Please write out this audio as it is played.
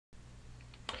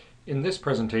In this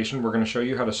presentation, we're going to show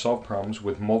you how to solve problems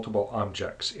with multiple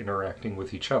objects interacting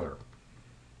with each other.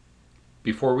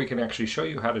 Before we can actually show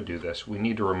you how to do this, we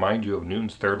need to remind you of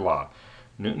Newton's third law.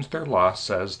 Newton's third law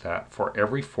says that for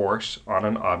every force on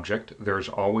an object, there's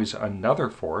always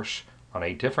another force on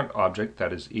a different object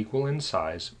that is equal in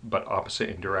size but opposite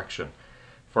in direction.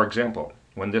 For example,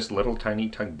 when this little tiny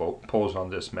tugboat pulls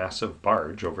on this massive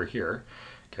barge over here,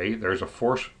 okay, there's a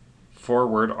force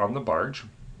forward on the barge,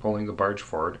 pulling the barge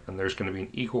forward, and there's going to be an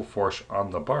equal force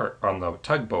on the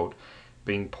tugboat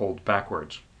being pulled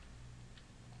backwards.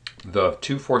 The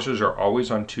two forces are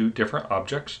always on two different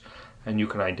objects, and you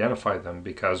can identify them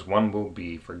because one will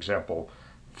be, for example,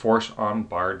 force on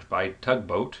barge by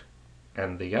tugboat,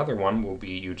 and the other one will be,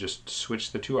 you just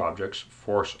switch the two objects,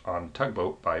 force on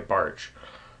tugboat by barge.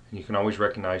 And you can always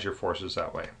recognize your forces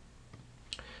that way.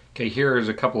 Okay, here is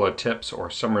a couple of tips or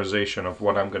summarization of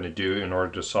what I'm going to do in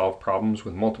order to solve problems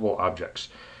with multiple objects.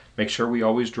 Make sure we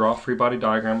always draw a free body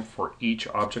diagram for each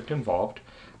object involved.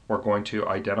 We're going to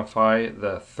identify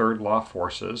the third law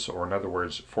forces, or in other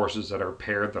words, forces that are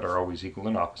paired that are always equal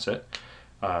and opposite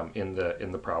in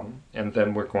the problem. And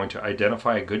then we're going to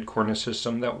identify a good coordinate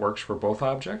system that works for both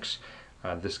objects.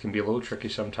 This can be a little tricky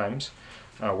sometimes.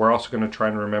 We're also going to try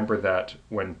and remember that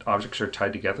when objects are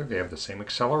tied together, they have the same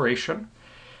acceleration.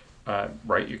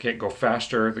 Right, you can't go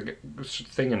faster. The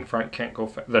thing in front can't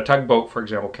go. The tugboat, for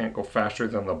example, can't go faster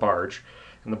than the barge,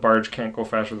 and the barge can't go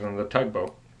faster than the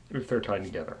tugboat if they're tied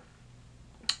together.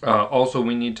 Also,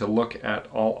 we need to look at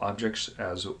all objects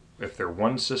as if they're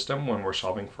one system when we're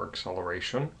solving for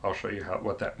acceleration. I'll show you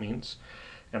what that means.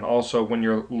 And also, when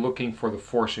you're looking for the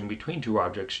force in between two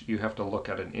objects, you have to look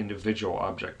at an individual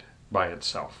object by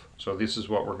itself. So this is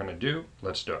what we're going to do.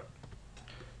 Let's do it.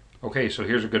 Okay, so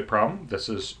here's a good problem. This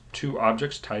is two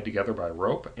objects tied together by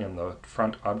rope, and the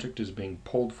front object is being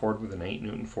pulled forward with an 8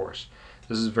 Newton force.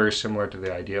 This is very similar to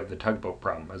the idea of the tugboat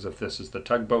problem, as if this is the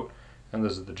tugboat and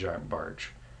this is the giant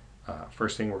barge.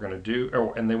 First thing we're going to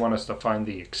do, and they want us to find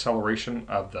the acceleration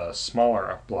of the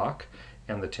smaller block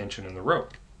and the tension in the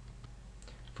rope.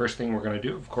 First thing we're going to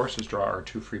do, of course, is draw our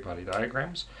two free body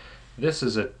diagrams. This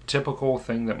is a typical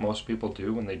thing that most people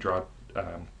do when they draw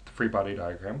free body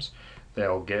diagrams.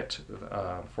 They'll get,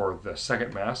 for the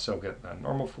second mass, they'll get the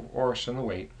normal force and the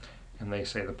weight, and they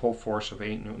say the pull force of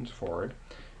 8 newtons forward.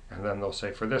 And then they'll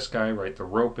say for this guy, right, the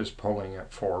rope is pulling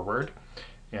it forward,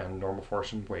 and normal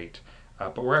force and weight.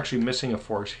 But we're actually missing a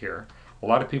force here. A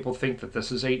lot of people think that this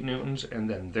is 8 newtons, and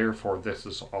then therefore this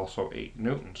is also 8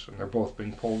 newtons, and they're both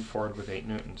being pulled forward with 8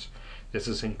 newtons. This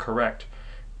is incorrect.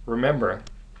 Remember,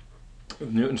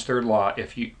 Newton's third law,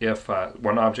 if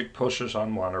one object pushes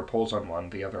on one or pulls on one,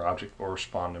 the other object will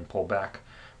respond and pull back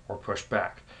or push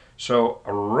back. So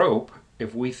a rope,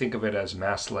 if we think of it as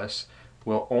massless,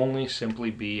 will only simply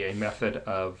be a method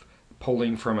of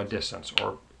pulling from a distance,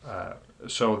 or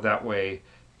so that way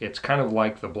it's kind of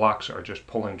like the blocks are just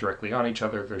pulling directly on each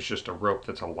other. There's just a rope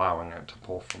that's allowing it to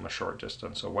pull from a short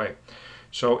distance away.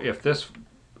 So if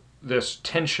this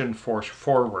tension force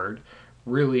forward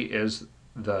really is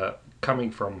the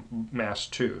coming from mass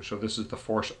 2, so this is the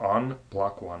force on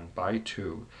block 1 by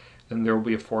 2, then there will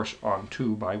be a force on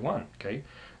 2 by 1, okay?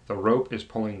 The rope is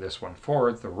pulling this one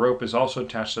forward. The rope is also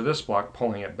attached to this block,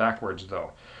 pulling it backwards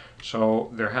though. So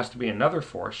there has to be another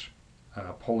force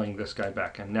pulling this guy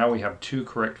back, and now we have two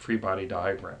correct free body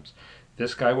diagrams.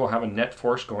 This guy will have a net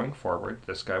force going forward.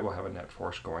 This guy will have a net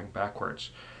force going backwards.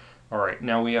 All right,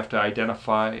 now we have to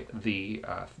identify the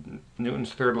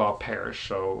Newton's third law pairs.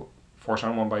 So force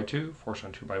on 1 by 2, force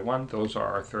on 2 by 1, those are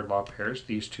our third law pairs.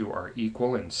 These two are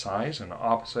equal in size and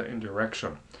opposite in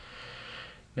direction.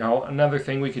 Now, another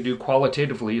thing we could do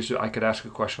qualitatively is I could ask a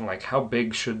question like, how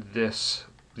big should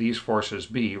these forces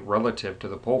be relative to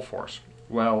the pull force?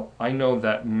 Well, I know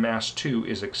that mass 2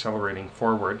 is accelerating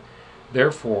forward.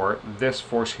 Therefore, this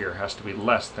force here has to be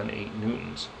less than 8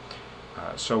 newtons.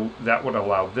 So that would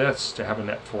allow this to have a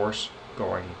net force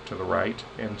going to the right,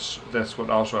 and this would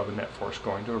also have a net force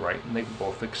going to the right, and they can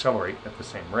both accelerate at the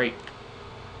same rate.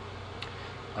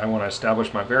 I want to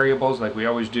establish my variables like we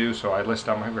always do, so I list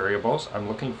out my variables. I'm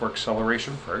looking for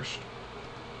acceleration first,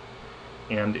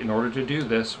 and in order to do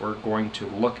this, we're going to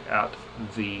look at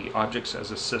the objects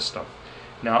as a system.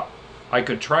 Now, I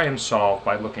could try and solve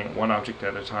by looking at one object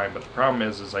at a time, but the problem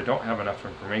is I don't have enough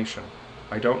information.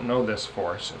 I don't know this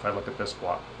force if I look at this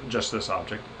block, just this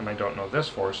object, and I don't know this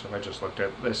force if I just looked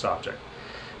at this object.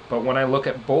 But when I look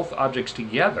at both objects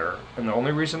together, and the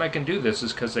only reason I can do this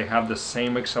is because they have the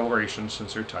same acceleration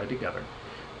since they're tied together.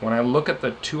 When I look at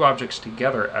the two objects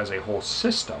together as a whole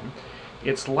system,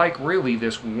 it's like really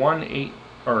this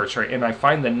and I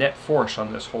find the net force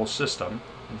on this whole system,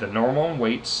 The normal and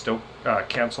weights still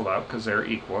canceled out because they're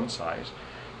equal in size.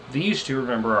 These two,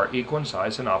 remember, are equal in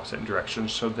size and opposite in direction,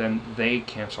 so then they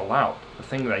cancel out. The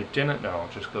thing that I didn't know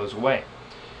just goes away.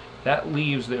 That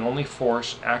leaves the only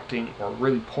force acting or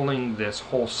really pulling this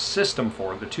whole system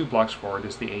forward, the two blocks forward,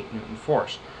 is the 8 Newton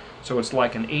force. So it's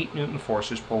like an 8 Newton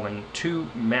force is pulling two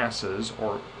masses,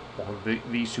 or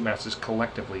these two masses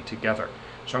collectively together.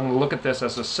 So I'm going to look at this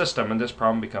as a system, and this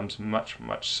problem becomes much,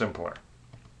 much simpler.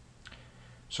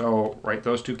 So, right,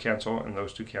 those two cancel and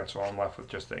those two cancel. I'm left with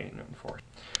just the 8 Newton force.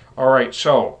 All right,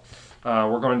 so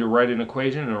we're going to write an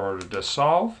equation in order to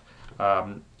solve.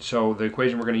 So the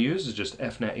equation we're going to use is just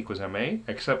F net equals ma,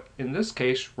 except in this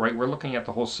case, right, we're looking at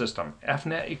the whole system. F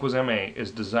net equals ma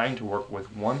is designed to work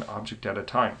with one object at a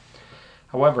time.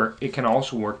 However, it can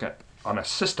also work on a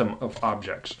system of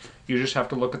objects. You just have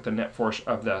to look at the net force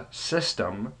of the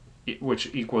system,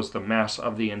 which equals the mass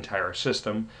of the entire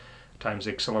system, times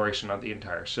the acceleration of the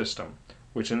entire system,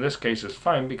 which in this case is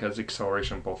fine because the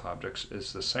acceleration of both objects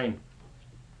is the same.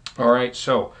 All right,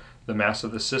 so the mass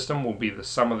of the system will be the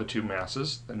sum of the two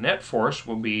masses. The net force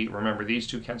will be, remember, these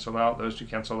two canceled out, those two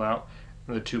canceled out,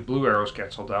 and the two blue arrows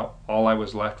canceled out. All I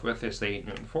was left with is the 8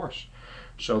 Newton force.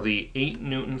 So the 8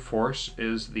 Newton force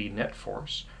is the net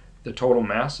force. The total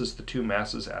mass is the two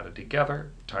masses added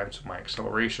together times my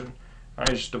acceleration. I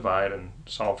just divide and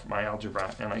solve for my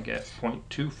algebra, and I get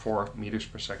 0.24 meters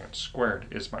per second squared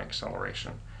is my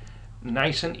acceleration.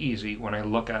 Nice and easy when I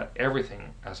look at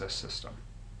everything as a system.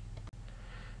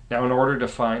 Now, in order to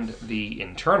find the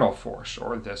internal force,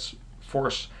 or this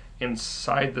force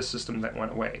inside the system that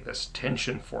went away, this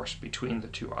tension force between the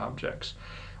two objects,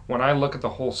 when I look at the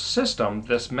whole system,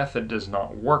 this method does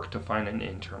not work to find an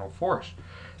internal force.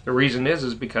 The reason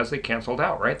is because they canceled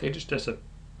out, right? They just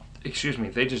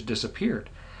disappeared.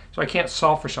 So I can't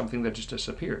solve for something that just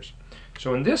disappears.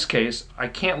 So in this case, I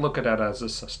can't look at it as a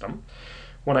system.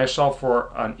 When I solve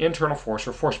for an internal force,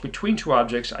 or force between two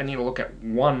objects, I need to look at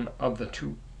one of the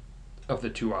two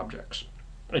objects.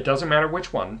 It doesn't matter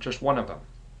which one, just one of them.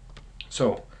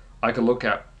 So I could look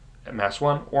at mass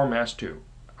 1 or mass 2.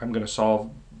 I'm going to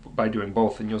solve by doing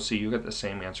both, and you'll see you get the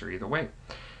same answer either way.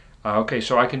 Okay,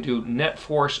 so I can do net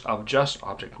force of just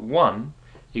object 1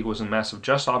 equals the mass of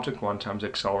just object 1 times the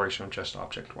acceleration of just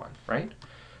object 1, right?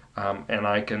 And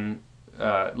I can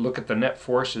look at the net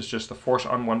force as just the force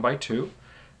on 1 by 2,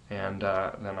 and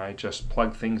then I just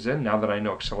plug things in. Now that I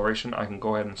know acceleration, I can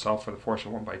go ahead and solve for the force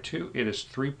of 1 by 2. It is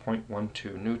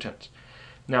 3.12 newtons.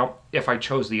 Now, if I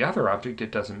chose the other object,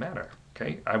 it doesn't matter.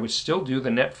 Okay, I would still do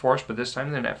the net force, but this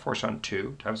time the net force on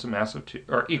 2 times the mass of 2,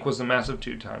 or equals the mass of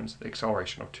 2 times the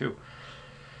acceleration of 2.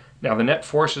 Now, the net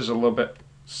force is a little bit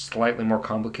slightly more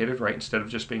complicated, right? Instead of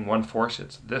just being one force,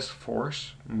 it's this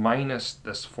force minus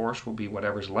this force will be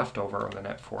whatever's left over of the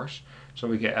net force. So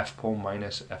we get F pole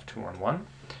minus F2 on 1.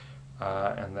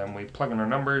 And then we plug in our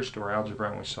numbers, do our algebra,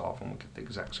 and we solve, and we get the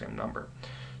exact same number.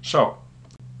 So,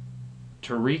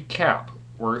 to recap,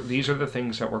 these are the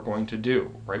things that we're going to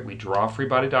do, right? We draw a free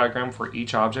body diagram for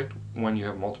each object when you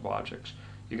have multiple objects.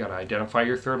 You got to identify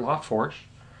your third law of force.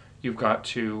 You've got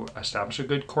to establish a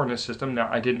good coordinate system. Now,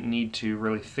 I didn't need to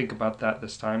really think about that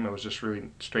this time. It was just really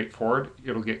straightforward.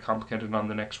 It'll get complicated on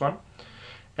the next one.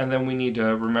 And then we need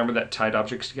to remember that tied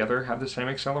objects together have the same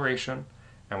acceleration.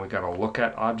 And we got to look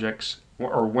at objects,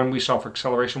 or when we solve for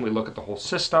acceleration, we look at the whole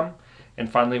system.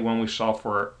 And finally, when we solve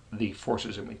for the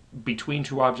forces between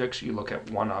two objects, you look at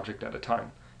one object at a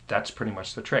time. That's pretty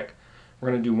much the trick.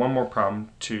 We're going to do one more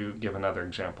problem to give another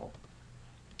example.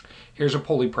 Here's a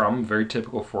pulley problem, very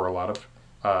typical for a lot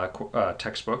of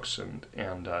textbooks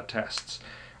and tests.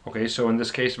 Okay, so in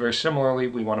this case, very similarly,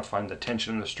 we want to find the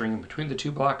tension in the string between the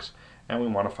two blocks, and we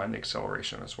want to find the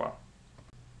acceleration as well.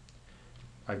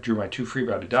 I drew my two free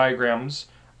body diagrams.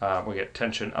 We get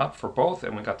tension up for both,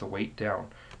 and we got the weight down.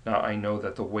 Now I know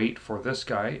that the weight for this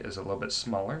guy is a little bit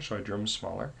smaller, so I drew him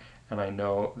smaller, and I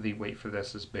know the weight for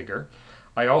this is bigger.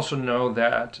 I also know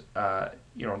that,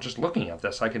 just looking at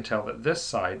this, I can tell that this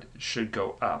side should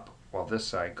go up while this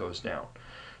side goes down.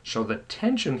 So the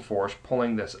tension force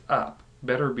pulling this up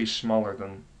better be smaller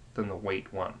than the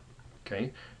weight 1.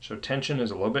 Okay, so tension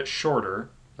is a little bit shorter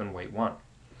than weight 1.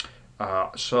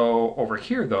 So over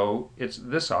here, though,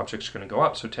 this object's going to go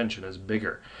up, so tension is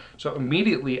bigger. So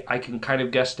immediately, I can kind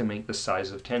of guesstimate the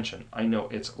size of tension. I know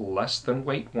it's less than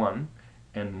weight 1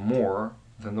 and more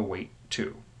than the weight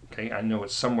 2. Okay, I know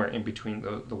it's somewhere in between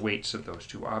the weights of those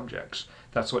two objects.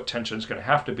 That's what tension is going to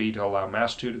have to be to allow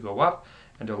mass 2 to go up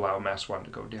and to allow mass 1 to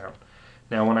go down.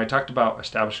 Now, when I talked about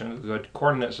establishing a good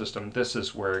coordinate system, this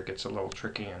is where it gets a little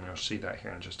tricky, and you'll see that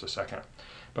here in just a second.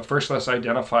 But first, let's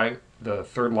identify the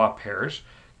third law pairs.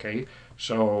 Okay,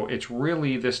 So it's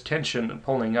really, this tension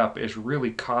pulling up is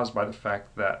really caused by the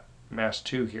fact that mass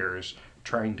 2 here is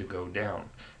trying to go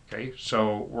down. Okay,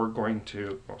 so we're going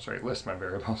to, list my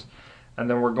variables. And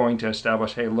then we're going to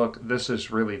establish, hey, look, this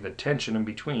is really the tension in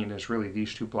between is really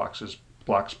these two blocks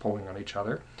pulling on each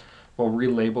other. We'll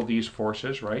relabel these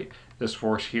forces, right? This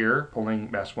force here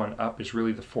pulling mass 1 up is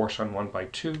really the force on 1 by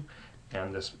 2.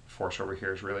 And this force over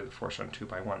here is really the force on 2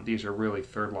 by 1. These are really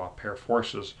third law pair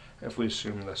forces if we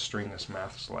assume the string is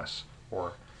massless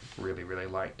or really, really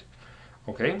light.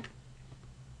 Okay,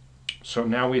 so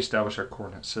now we establish our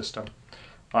coordinate system.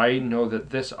 I know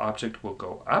that this object will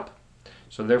go up,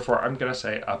 so therefore I'm going to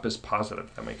say up is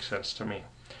positive. That makes sense to me.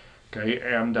 Okay,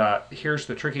 and here's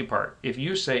the tricky part. If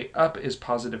you say up is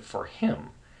positive for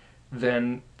him,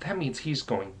 then that means he's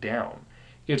going down.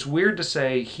 It's weird to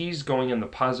say he's going in the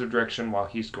positive direction while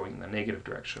he's going in the negative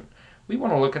direction. We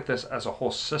want to look at this as a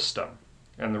whole system.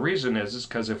 And the reason is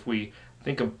because if we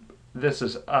think of this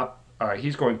as up,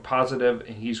 he's going positive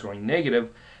and he's going negative,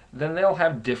 then they'll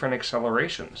have different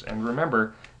accelerations. And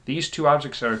remember, these two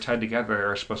objects that are tied together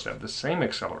are supposed to have the same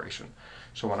acceleration.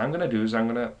 So what I'm going to do is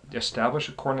I'm going to establish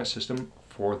a coordinate system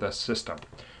for the system.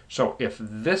 So if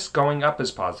this going up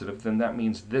is positive, then that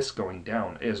means this going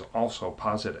down is also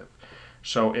positive.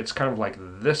 So it's kind of like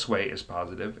this way is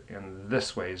positive and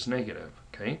this way is negative,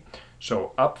 okay?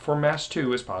 So up for mass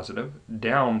 2 is positive,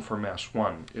 down for mass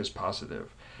 1 is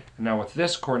positive. And now with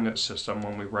this coordinate system,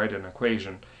 when we write an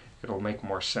equation, it'll make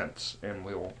more sense and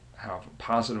we will have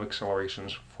positive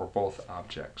accelerations for both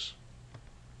objects.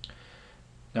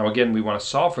 Now again, we want to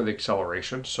solve for the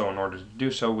acceleration, so in order to do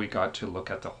so, we got to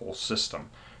look at the whole system.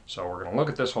 So we're going to look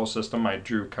at this whole system. I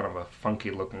drew kind of a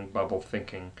funky looking bubble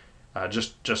thinking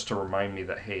just to remind me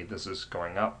that, hey, this is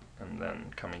going up and then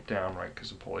coming down, right, because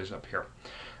the pulley's up here.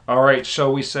 All right,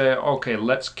 so we say, okay,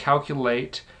 let's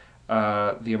calculate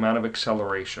the amount of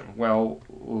acceleration. Well,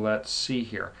 let's see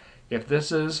here. If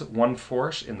this is one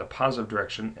force in the positive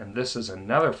direction and this is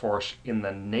another force in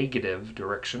the negative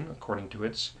direction, according to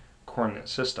its coordinate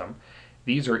system,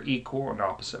 these are equal and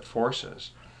opposite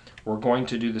forces. We're going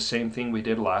to do the same thing we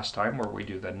did last time, where we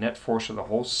do the net force of the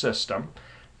whole system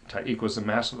equals the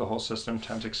mass of the whole system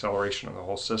times acceleration of the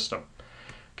whole system.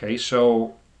 Okay,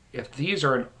 so if these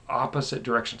are in opposite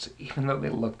directions, even though they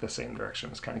look the same direction,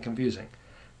 it's kind of confusing.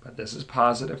 But this is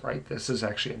positive, right? This is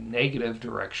actually a negative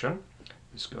direction.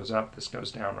 This goes up, this goes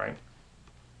down, right?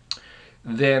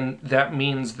 Then that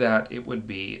means that it would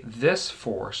be this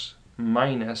force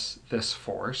minus this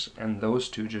force, and those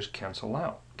two just cancel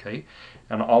out, okay?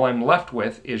 And all I'm left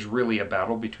with is really a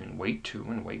battle between weight 2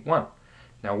 and weight 1.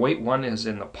 Now weight 1 is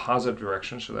in the positive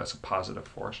direction, so that's a positive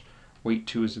force. Weight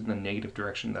 2 is in the negative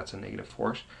direction, that's a negative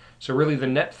force. So really the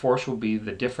net force will be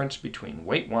the difference between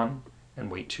weight 1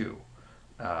 and weight 2.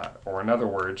 Or in other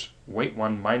words, weight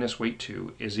 1 minus weight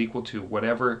 2 is equal to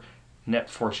whatever net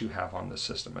force you have on the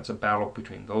system. It's a battle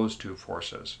between those two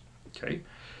forces, okay?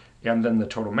 And then the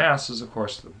total mass is, of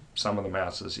course, the sum of the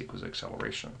masses equals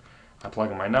acceleration. I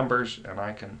plug in my numbers and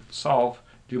I can solve,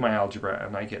 do my algebra,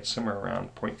 and I get somewhere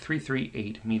around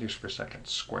 0.338 meters per second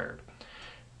squared.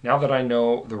 Now that I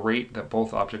know the rate that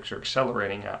both objects are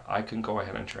accelerating at, I can go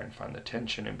ahead and try and find the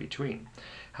tension in between.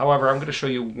 However, I'm going to show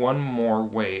you one more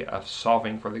way of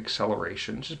solving for the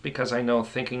acceleration, just because I know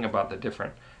thinking about the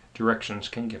different directions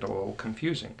can get a little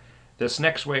confusing. This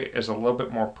next way is a little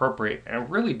bit more appropriate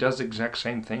and really does the exact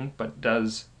same thing, but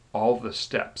does all the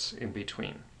steps in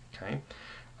between, okay?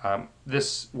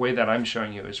 This way that I'm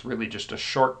showing you is really just a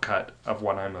shortcut of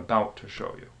what I'm about to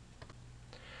show you.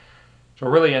 So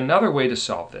really another way to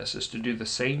solve this is to do the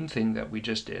same thing that we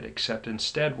just did, except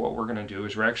instead what we're going to do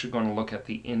is we're actually going to look at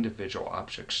the individual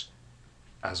objects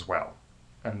as well.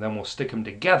 And then we'll stick them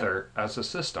together as a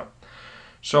system.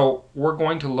 So we're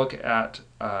going to look at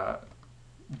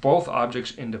both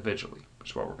objects individually,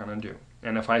 is what we're going to do.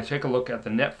 And if I take a look at the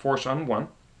net force on 1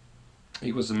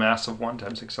 equals the mass of 1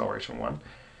 times acceleration 1,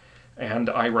 and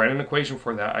I write an equation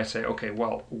for that, I say, okay,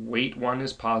 well, weight 1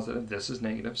 is positive, this is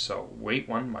negative, so weight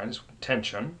 1 minus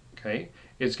tension, okay,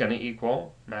 is going to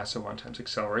equal mass of 1 times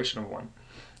acceleration of 1.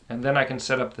 And then I can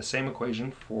set up the same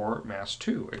equation for mass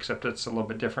 2, except it's a little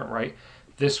bit different, right?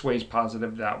 This way is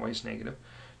positive, that way is negative.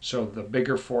 So the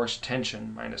bigger force,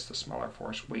 tension, minus the smaller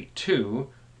force, weight 2,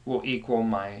 will equal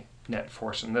my net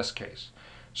force in this case.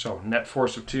 So net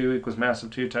force of 2 equals mass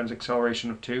of 2 times acceleration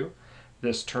of 2.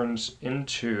 This turns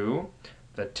into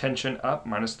the tension up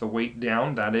minus the weight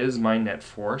down. That is my net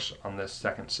force on this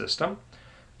second system,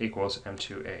 equals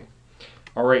m2a.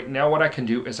 All right, now what I can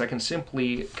do is I can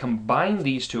simply combine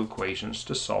these two equations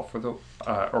to solve for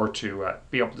the,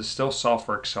 be able to still solve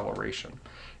for acceleration.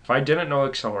 If I didn't know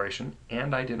acceleration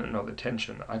and I didn't know the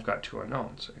tension, I've got two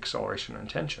unknowns, acceleration and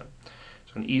tension.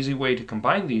 So an easy way to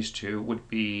combine these two would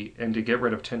be, and to get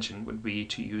rid of tension, would be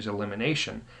to use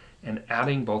elimination and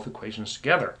adding both equations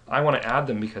together. I want to add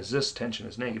them because this tension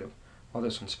is negative while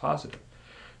this one's positive.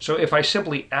 So if I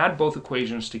simply add both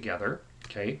equations together,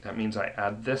 okay, that means I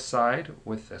add this side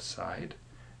with this side,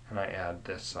 and I add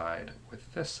this side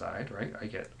with this side, right? I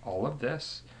get all of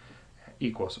this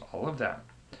equals all of that.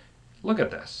 Look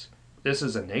at this. This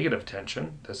is a negative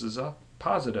tension. This is a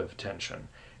positive tension.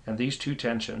 And these two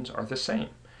tensions are the same.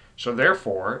 So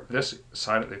therefore, this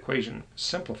side of the equation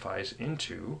simplifies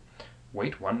into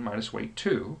weight 1 minus weight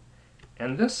 2.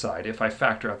 And this side, if I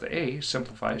factor out the a,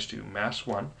 simplifies to mass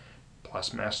 1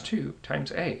 plus mass 2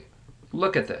 times a.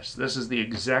 Look at this. This is the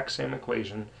exact same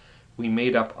equation we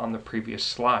made up on the previous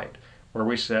slide, where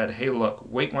we said, hey, look,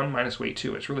 weight 1 minus weight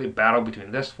 2. It's really a battle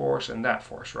between this force and that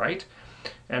force, right?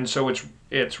 And so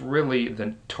it's really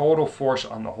the total force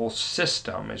on the whole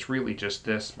system is really just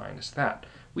this minus that.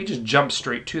 We just jump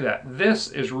straight to that. This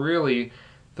is really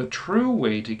the true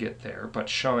way to get there, but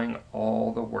showing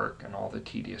all the work and all the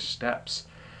tedious steps.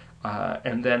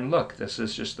 And then look, this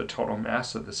is just the total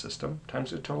mass of the system times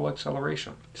the total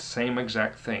acceleration. Same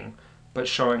exact thing, but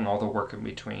showing all the work in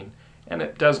between. And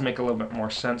it does make a little bit more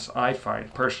sense, I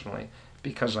find personally,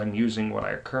 because I'm using what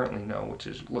I currently know, which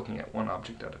is looking at one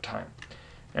object at a time.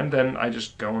 And then I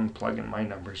just go and plug in my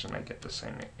numbers and I get the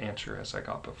same answer as I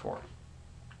got before.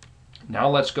 Now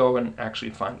let's go and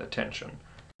actually find the tension.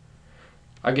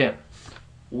 Again,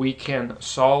 we can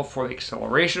solve for the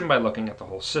acceleration by looking at the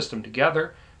whole system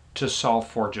together. To solve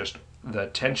for just the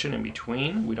tension in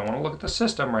between, we don't want to look at the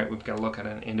system, right? We've got to look at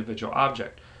an individual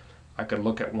object. I could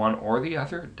look at one or the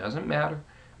other, it doesn't matter.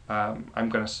 I'm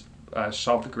going to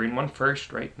solve the green one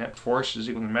first, right? Net force is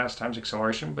equal to mass times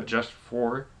acceleration, but just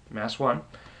for mass 1.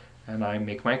 And I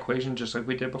make my equation just like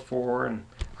we did before, and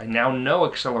I now know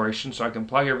acceleration, so I can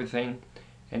plug everything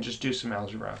and just do some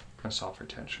algebra and solve for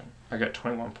tension. I got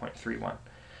 21.31.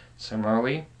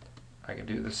 Similarly, I can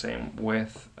do the same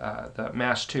with the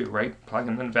mass 2, right? Plug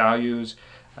in the values,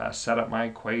 set up my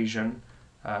equation,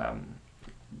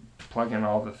 plug in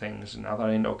all the things, and now that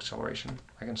I know acceleration,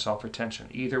 I can solve for tension.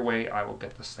 Either way, I will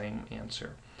get the same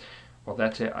answer. Well,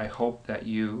 that's it. I hope that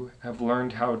you have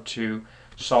learned how to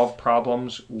solve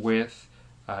problems with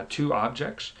two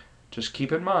objects. Just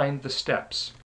keep in mind the steps.